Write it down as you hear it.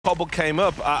Cobble came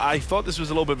up, I thought this was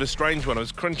a little bit of a strange one. I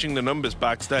was crunching the numbers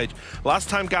backstage. Last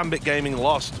time Gambit Gaming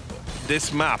lost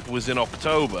this map was in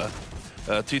October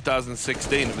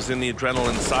 2016. It was in the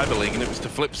Adrenaline Cyber League, and it was to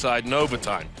Flipside in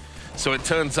overtime. So it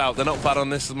turns out they're not bad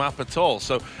on this map at all.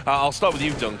 So I'll start with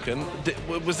you, Duncan.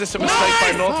 Was this a mistake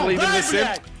by North leaving this in?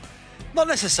 Not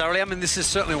necessarily. I mean, this is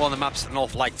certainly one of the maps that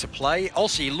North like to play.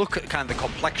 Also, you look at kind of the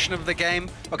complexion of the game.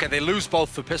 Okay, they lose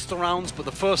both the pistol rounds, but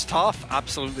the first half,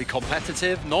 absolutely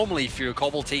competitive. Normally, if you're a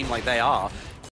Cobble team like they are,